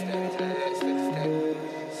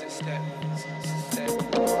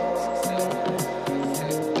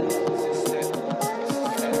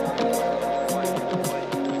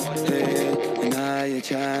 You're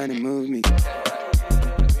trying to move me.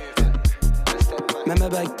 Remember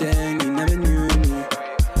back then, you never knew me.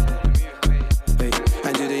 Wait,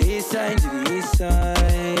 and to the east side,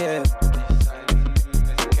 yeah.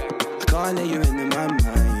 I can't let you into my mind,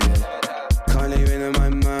 yeah. Can't let you into my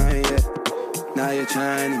mind, yeah. Now you're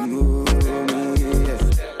trying to move me, yeah.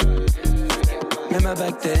 her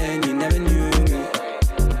back then, you never knew me.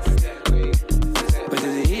 But to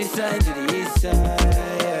the east side,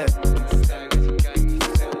 yeah.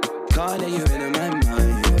 Can't let you in my mind,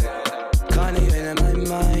 yeah. Can't let you in my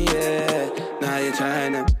mind, yeah. Now you're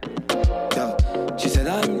trying to, yo. She said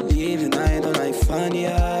I'm leaving, I don't like fun,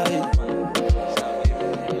 yeah.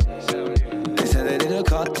 They said I didn't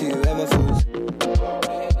cop to you ever fools.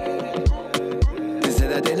 They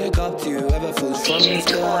said I didn't cop to you ever fools from the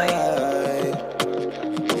sky.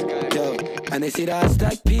 Yo, and they see that I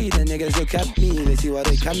stack P, the niggas look at me, they see what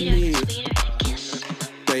they can be.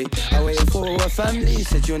 Wait, I waited for a family,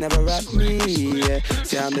 said you'll never rap me, yeah.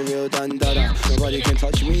 See I'm the real Dundada, nobody can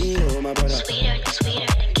touch me, oh my brother.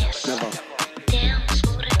 Never.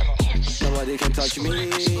 Nobody can touch me,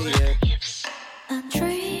 yeah. I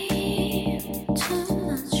dream too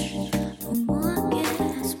much, more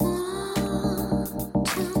gets more,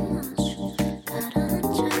 too much. Got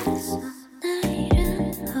undressed,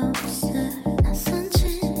 내일은 없어. 낯선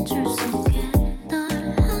진주속에 널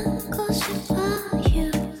안고 싶어. You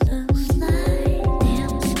lose like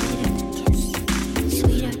damn sweeter than kiss,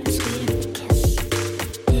 sweeter than kiss.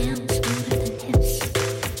 Damn smoother than hips,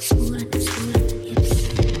 smoother than hips.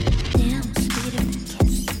 Damn sweeter than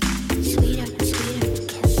kiss, sweeter than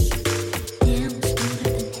kiss. Damn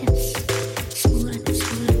smoother than hips, smoother than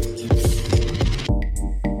hips.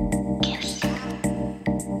 Kiss.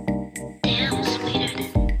 Damn sweeter than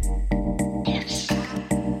hips.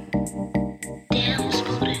 Damn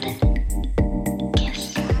smoother than kiss.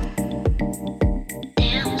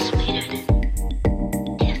 Damn sweeter than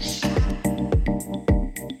hips.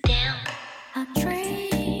 Damn. I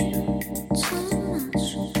dream too much.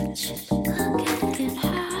 I can't get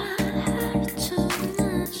high too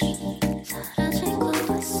much. 사라지고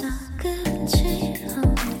있어. 끝이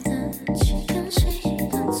없는 지금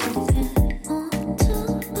시간 속에 모두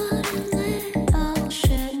버렸네. Oh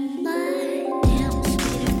shit, like damn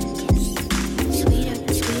sweeter than kiss, sweeter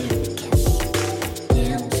than kiss.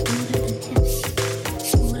 Damn smoother than hips,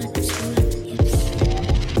 smoother than hips.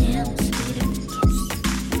 Damn sweeter than kiss,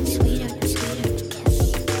 sweeter than kiss.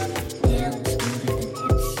 Damn smoother than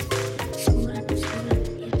hips, smoother than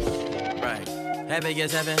hips. Right. Heaven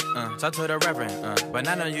is heaven, talk to the reverend, but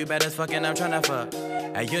I know you better fucking I'm tryna fuck.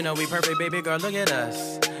 And you know we perfect, baby girl, look at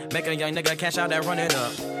us. Make a young nigga cash out and run it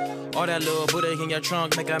up. All that little booty in your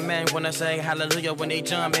trunk, make a man wanna say hallelujah when they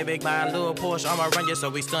jump. Baby, buy a little Porsche, I'ma run you so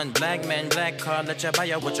we stun. Black man, black car, let you buy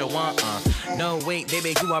you what you want, No, wait,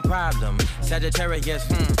 baby, you a problem. Sagittarius,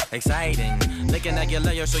 exciting. Looking at your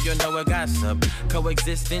layer so you know it gossip.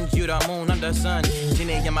 Coexisting, you the moon, I'm the sun.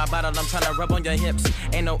 Genie in my bottle, I'm tryna rub on your hips.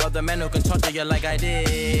 Ain't no other man who can talk to you like I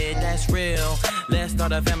did. That's real. Let's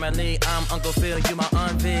start a family. I'm Uncle Phil, you my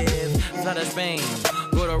Aunt Viv. Fly to Spain,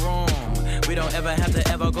 go to Rome. We don't ever have to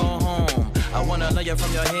ever go home. I wanna love you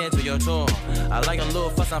from your head to your toe. I like a little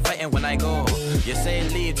fuss, I'm fighting when I go. You say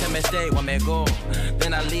leave, tell me stay, want me go.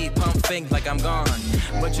 Then I leave, pump fake like I'm gone.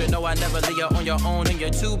 But you know I never leave you on your own. And you're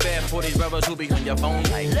too bad for these brothers who be on your phone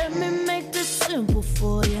like. Let me make this simple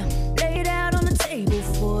for you. Lay it out on the table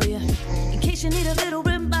for you. In case you need a little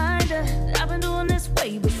reminder, I've been doing this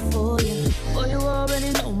way before you. Boy, you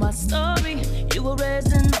already know my story. You were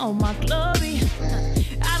raised in all my glory.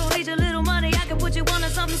 I don't need your little money, I can put you on to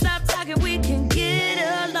something. Stop talking, we can get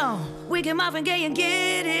along. We can Marvin Gaye and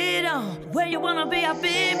get it on. Where you wanna be, I've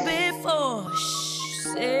been before.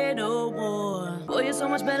 Shh, say no more. Boy, you're so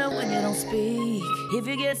much better when you don't speak. If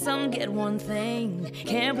you get something, get one thing.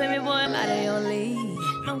 Can't play me, boy, I'm out of your league.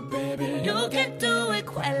 No, baby, you can do it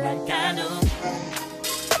quite like I do.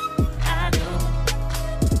 I do.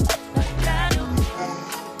 Like I do.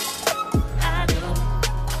 I do.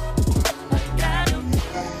 Like I do.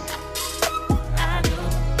 I do.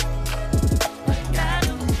 Like I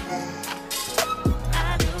do.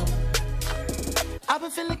 I do. I've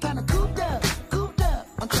been feeling kinda cooped up.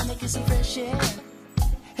 I'm tryna get some fresh air.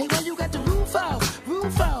 Hey, when you got the roof off,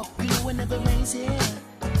 you know it never rains here.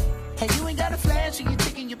 Hey, you ain't got a flash when you're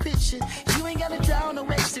taking your picture. You ain't gotta draw no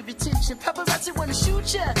extra attention. Paparazzi wanna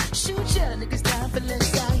shoot ya. Niggas down for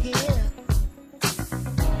less out here.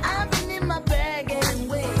 I've been in my bag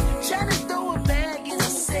anyway, tryna throw a bag in the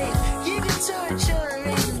safe. You can touch your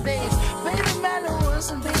raising base. Baby, matter what's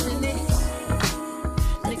some baby names.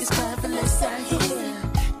 Niggas down for less out here.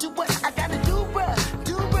 Do what I gotta do, bruh.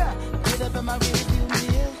 Get up in my rearview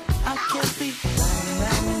mirror. I can't be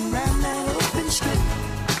round that open strip.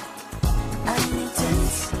 I need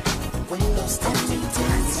tense. Windows 10,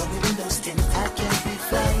 tense. Windows 10. I can't be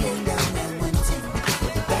flying down that 110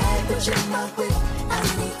 with a bag of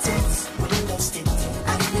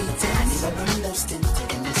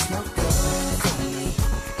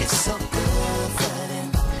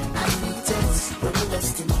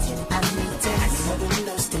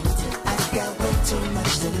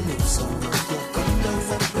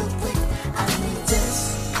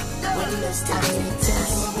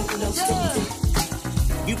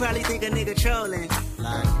You probably think a nigga trolling,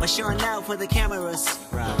 but showing out for the cameras.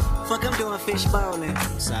 Fuck, I'm doing fish bowling.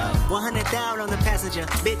 100,000 on the passenger.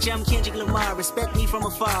 Bitch, I'm Kendrick Lamar. Respect me from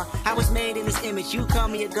afar. I was made in this image. You call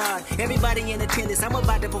me a god. Everybody in attendance. I'm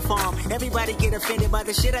about to perform. Everybody get offended by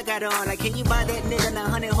the shit I got on. Like, can you buy that nigga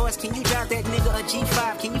 900 horse? Can you drive that nigga a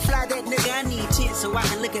G5? Can you fly that nigga? I need 10 so I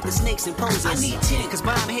can look at the snakes and poses. I need 10 cause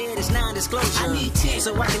bomb head is non-disclosure. I need 10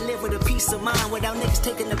 so I can live with a peace of mind without niggas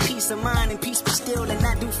taking a piece of mine and peace be still and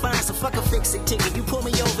not do fine. So fuck a fix-it ticket. You pull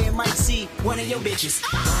me over and might see one of your bitches.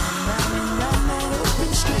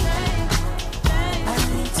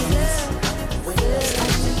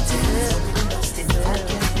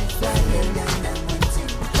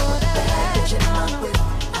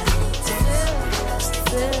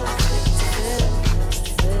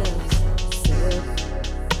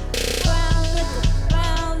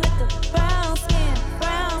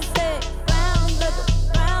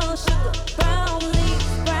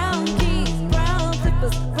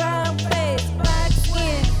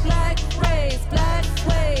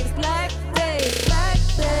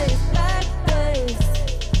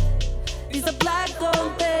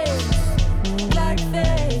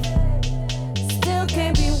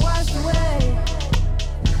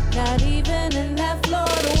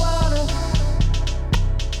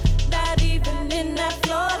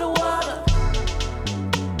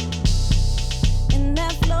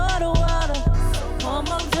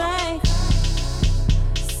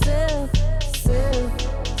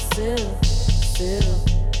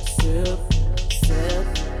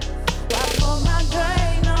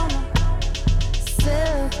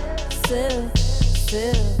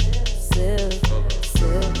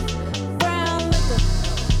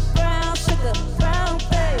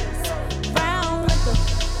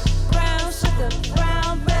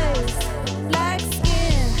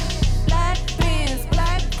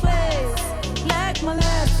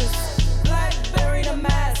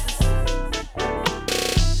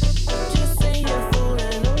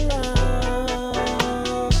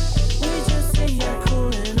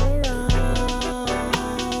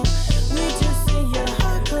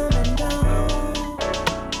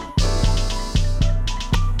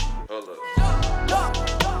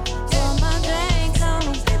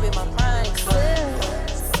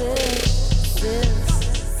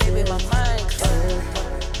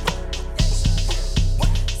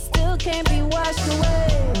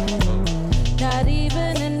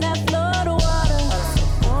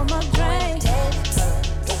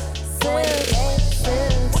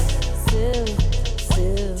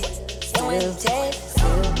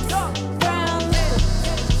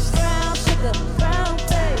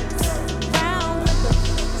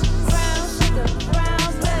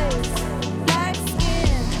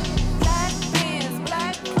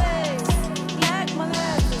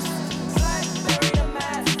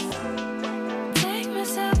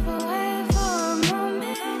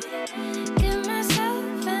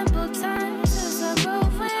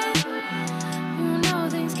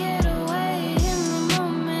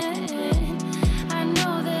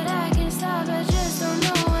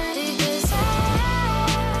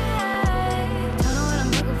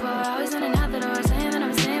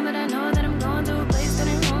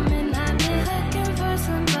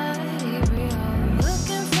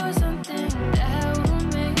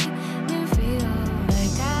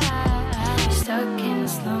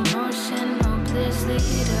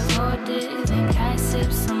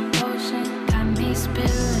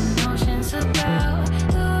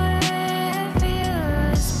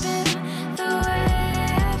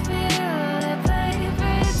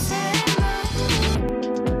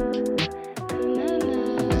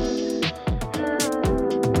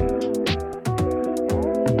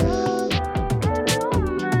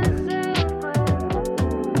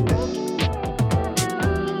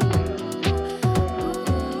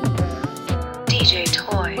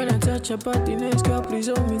 Your body next, girl, please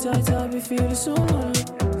hold me tight. I be feeling so lonely.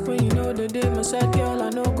 When you know the day, my side girl, I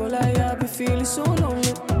know go lie. I be feeling so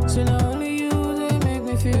lonely. So not only you, they make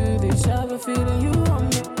me feel this. I be feeling you on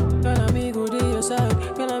me. Can I me go to your side?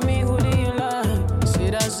 Can I me go to your line? Say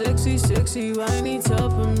that sexy, sexy, whiny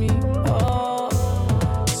top of me. Oh,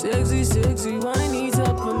 sexy, sexy, whiny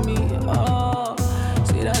top of me. Oh,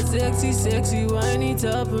 say that sexy, sexy, whiny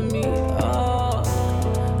top of me. Oh.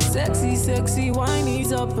 Sexy, sexy, whiny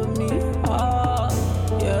top of me. Oh,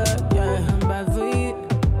 yeah, yeah. I'm bad for you,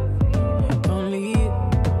 only you.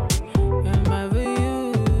 I'm bad for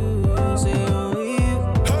you, say only you.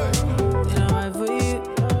 And I'm bad for you,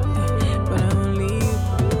 but only you.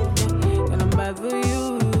 And I'm bad for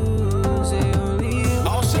you, say only you.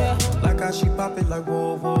 Like how she pop it like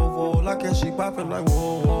whoa, whoa, whoa. Like how she pop it like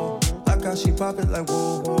whoa, whoa. Like how she pop it like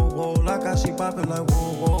whoa, whoa, whoa. Like how she pop it like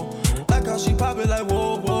whoa, whoa. Like how she pop it like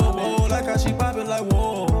whoa, whoa, whoa. Like how she pop it like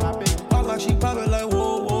whoa. Pop like she pop it like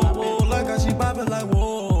whoa, whoa, whoa. Like how she pop it like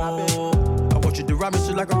whoa. I want you to ride me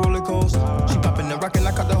shit like a roller coaster. She poppin' and rockin'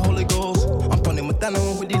 like I the Holy Ghost. I'm Tony Montana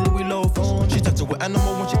with these Louis loafers. She touch it with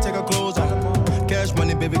animal when she take her clothes off. Cash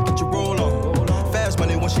money, baby, get your roll on. Fast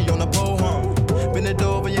money when she on the pole, Bend it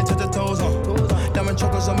over, you touch her toes, Diamond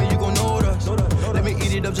chokers on me, you gon' notice. Let me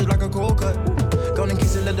eat it up just like a cold cut. Go and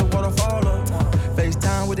kiss it, let the water fall up.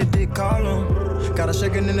 FaceTime with a big column. Got her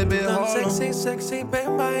shaking in the bed, Harlem. Sexy, sexy,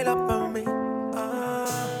 ven, baila pa' mí.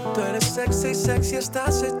 Tú eres sexy, sexy,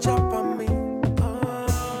 estás hecha pa' mí.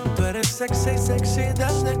 Tú eres sexy, sexy,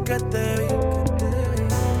 desde que te vi.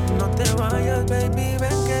 No te vayas, baby,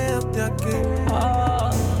 ven, quédate aquí.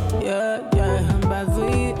 Yeah, yeah, I'm bad for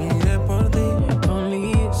you. Iré por ti,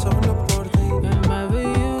 only you. Solo por ti. I'm bad for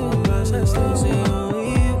you. Gracias, only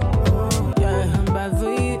you. Yeah, I'm bad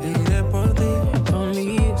for you. Iré por ti, only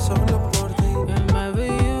you. Solo por ti. I'm bad for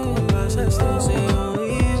you. Gracias, only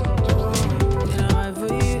you. Yeah, I'm bad for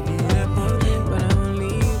you. Iré por ti, but only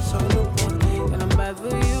you. Solo por ti. And I'm bad for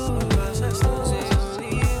you. Gracias,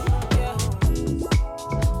 only you. Yeah.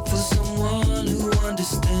 For someone who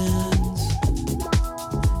understands,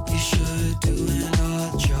 you should do an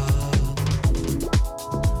odd job.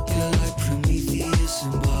 You're like Prometheus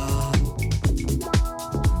and Bob.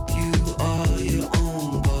 You are your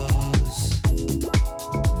own boss.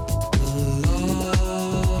 The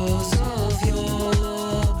laws of your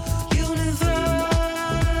universe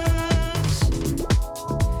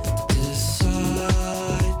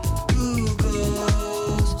decide who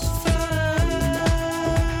goes first.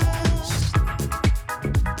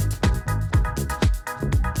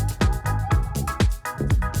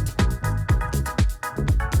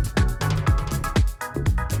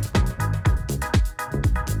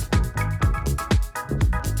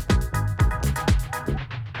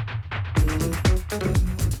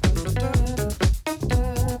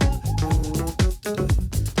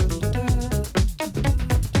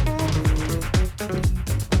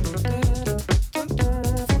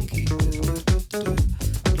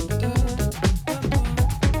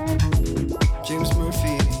 James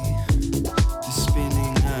Murphy is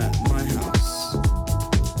spinning at my house.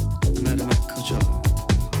 I'm at a Coachella.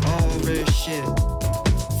 All rare shit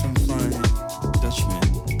from Flying Dutchman.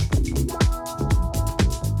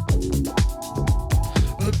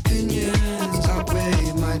 Opinions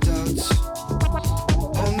outweigh my doubts.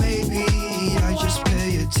 Or maybe I just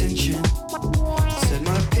pay attention. Said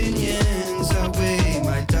my opinions outweigh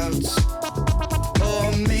my doubts.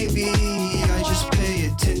 Or maybe I just pay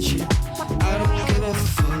attention. I don't give a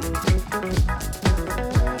fuck.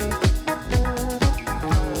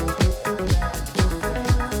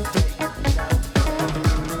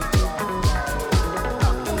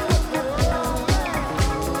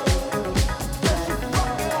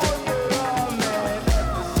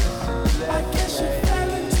 I guess you fell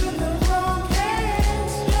into the wrong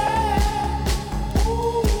hands, yeah.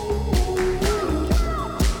 Ooh.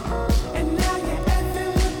 And now you're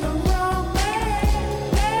effing with the wrong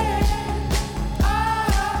man.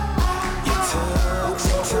 You took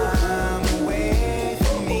some time away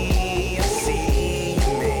from me. I see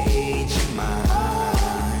you made your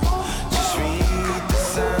mind. Just read the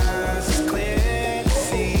signs, it's clear to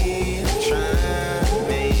see. I'm trying to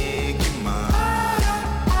make you mine.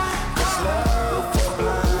 'Cause love is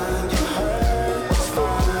blind, your hurt is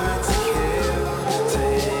fine to heal.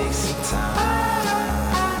 Take some time.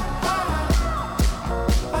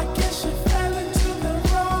 I guess you fell into the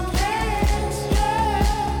wrong hands,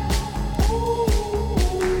 yeah. Ooh.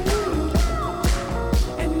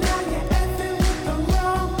 And now you're effing with the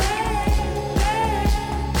wrong man.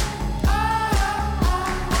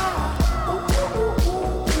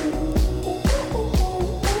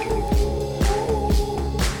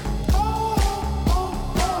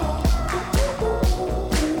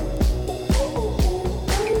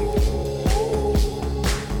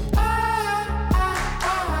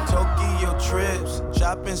 Tokyo trips,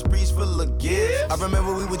 shopping sprees full of gifts. I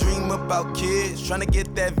remember we would dream about kids, trying to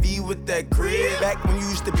get that V with that crib. Back when you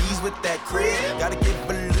used to bees with that crib. Gotta give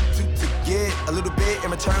a little to get a little bit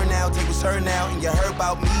in return now. Take what's her now, and you heard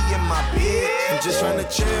about me in my bed. I'm just trying to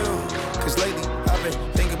chill, cause lately I've been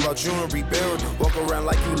thinking about you and rebuilding. Walk around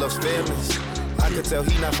like you loves feelings. I could tell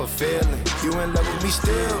he not fulfilling. You in love with me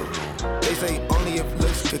still. They say only if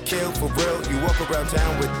looks could kill for real. You walk around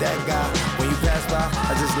town with that guy. When you pass by,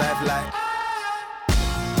 I just laugh like